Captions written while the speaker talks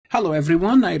Hello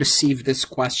everyone, I received this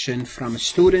question from a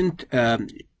student. The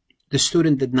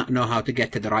student did not know how to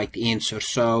get to the right answer,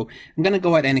 so I'm going to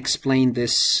go ahead and explain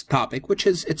this topic, which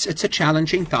is, it's a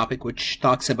challenging topic which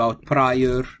talks about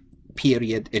prior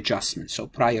period adjustment. So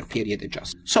prior period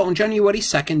adjustment. So on January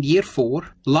 2nd, year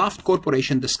 4, Loft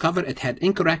Corporation discovered it had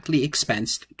incorrectly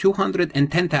expensed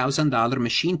 $210,000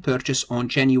 machine purchase on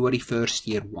January 1st,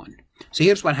 year 1. So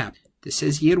here's what happened. This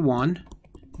is year 1,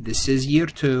 this is year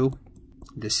 2,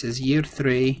 this is year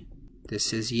 3,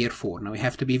 this is year 4. Now we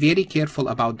have to be very careful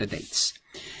about the dates.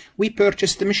 We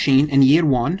purchased the machine in year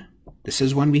 1. This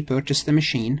is when we purchased the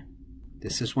machine.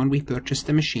 This is when we purchased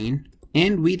the machine.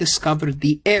 And we discovered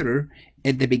the error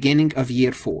at the beginning of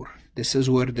year 4. This is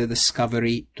where the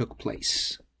discovery took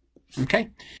place.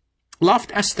 Okay?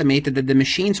 Loft estimated that the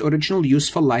machine's original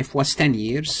useful life was 10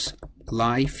 years.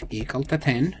 Life equal to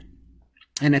 10.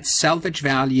 And its salvage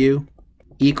value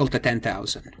equal to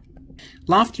 10,000.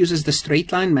 Loft uses the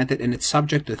straight line method and it's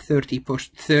subject to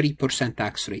 30%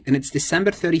 tax rate. In its December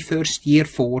 31st, year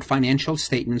 4 financial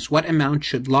statements, what amount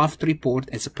should Loft report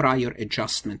as a prior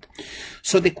adjustment?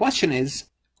 So the question is,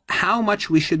 how much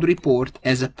we should report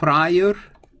as a prior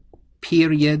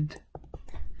period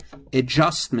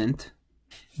adjustment,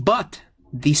 but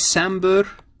December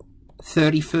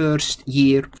 31st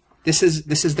year. This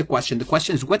is the question. The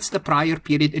question is, what's the prior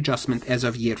period adjustment as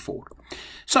of year 4?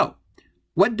 So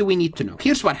what do we need to know?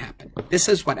 Here's what happened. This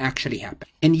is what actually happened.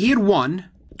 In year 1,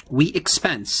 we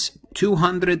expense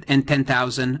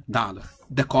 $210,000,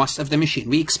 the cost of the machine.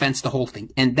 We expense the whole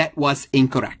thing, and that was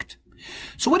incorrect.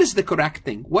 So what is the correct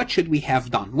thing? What should we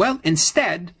have done? Well,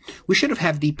 instead, we should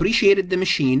have depreciated the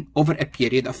machine over a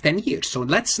period of 10 years. So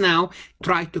let's now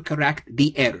try to correct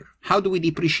the error. How do we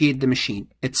depreciate the machine?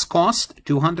 Its cost,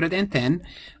 210,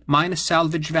 minus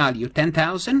salvage value,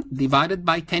 10,000, divided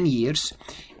by 10 years.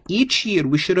 Each year,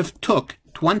 we should have took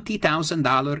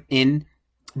 $20,000 in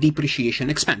depreciation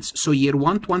expense. So year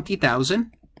 1,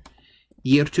 20,000,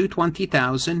 year 2,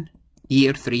 20,000,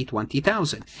 year 3,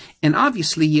 20,000. And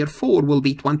obviously, year 4 will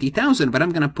be 20,000, but I'm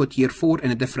going to put year 4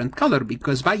 in a different color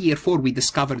because by year 4, we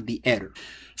discovered the error.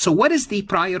 So what is the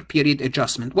prior period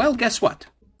adjustment? Well, guess what?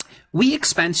 We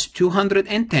expensed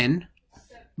 210,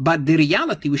 but the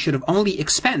reality, we should have only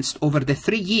expensed over the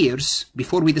 3 years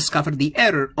before we discovered the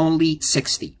error, only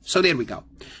 60. So there we go.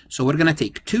 So we're going to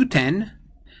take 210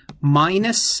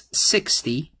 minus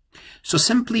 60. So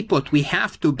simply put, we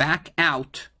have to back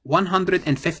out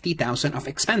 150,000 of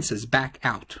expenses. Back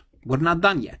out. We're not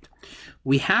done yet.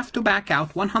 We have to back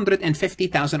out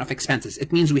 150,000 of expenses.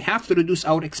 It means we have to reduce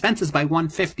our expenses by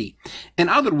 150. In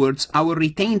other words, our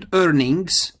retained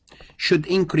earnings should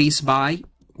increase by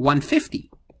 150.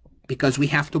 Because we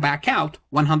have to back out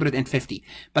 150.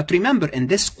 But remember, in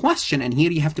this question, and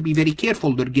here you have to be very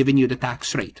careful, they're giving you the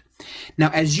tax rate. Now,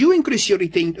 as you increase your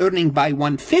retained earning by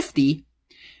 150,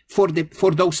 for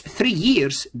those 3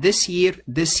 years, this year,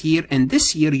 and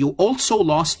this year, you also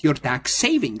lost your tax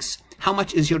savings. How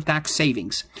much is your tax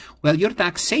savings? Well, your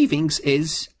tax savings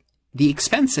is the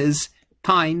expenses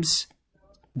times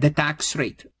the tax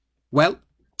rate. Well,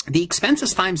 the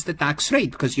expenses times the tax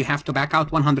rate, because you have to back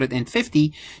out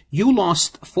 150, you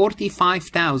lost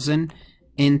 45,000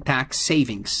 in tax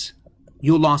savings.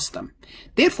 You lost them.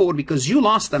 Therefore, because you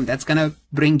lost them, that's going to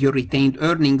bring your retained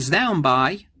earnings down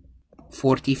by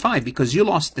 45, because you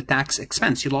lost the tax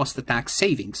expense, you lost the tax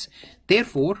savings.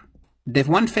 Therefore, the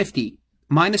 150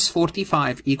 minus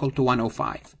 45 equal to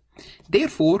 105.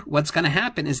 Therefore, what's going to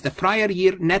happen is the prior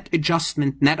year net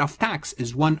adjustment net of tax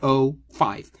is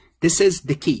 105. This is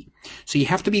the key. So you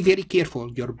have to be very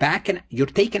careful. You're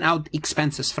taking out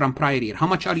expenses from prior year. How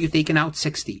much are you taking out?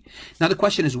 60. Now the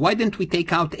question is, why didn't we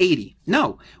take out 80?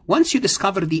 No. Once you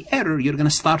discover the error, you're going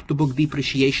to start to book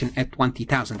depreciation at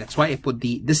 20,000. That's why I put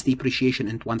this depreciation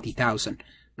in 20,000.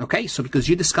 Okay, so because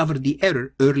you discovered the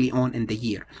error early on in the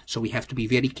year. So we have to be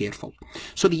very careful.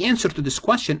 So the answer to this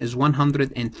question is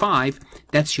 105.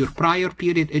 That's your prior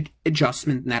period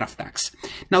adjustment net of tax.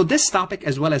 Now this topic,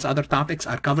 as well as other topics,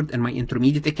 are covered in my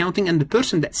intermediate accounting. And the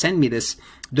person that sent me this,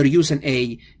 they're using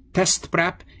a test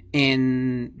prep.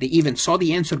 And they even saw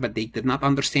the answer, but they did not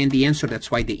understand the answer. That's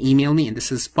why they emailed me. And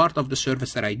this is part of the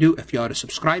service that I do if you are a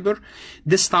subscriber.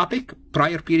 This topic,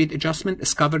 prior period adjustment,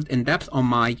 is covered in depth on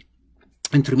my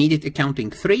Intermediate Accounting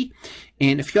 3.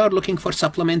 And if you are looking for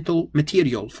supplemental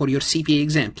material for your CPA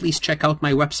exam, please check out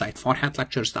my website,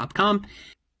 farhatlectures.com.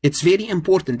 It's very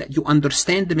important that you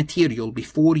understand the material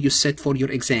before you sit for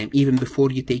your exam, even before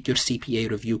you take your CPA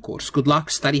review course. Good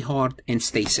luck, study hard, and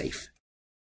stay safe.